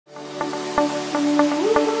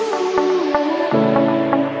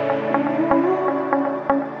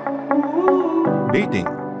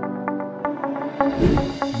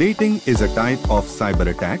Baiting is a type of cyber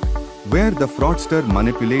attack where the fraudster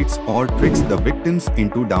manipulates or tricks the victims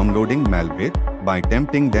into downloading malware by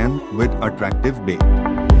tempting them with attractive bait.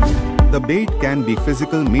 The bait can be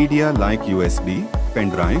physical media like USB, pen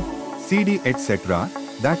drive, CD, etc.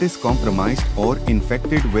 that is compromised or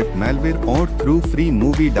infected with malware, or through free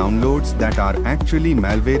movie downloads that are actually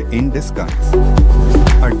malware in disguise.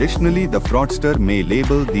 Additionally, the fraudster may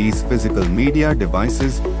label these physical media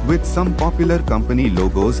devices with some popular company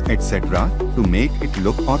logos, etc. to make it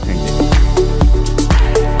look authentic.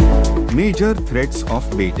 Major threats of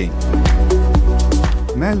baiting: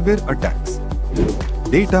 malware attacks,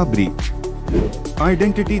 data breach,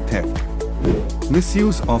 identity theft,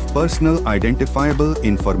 misuse of personal identifiable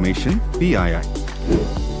information (PII),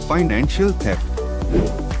 financial theft,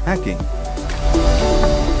 hacking.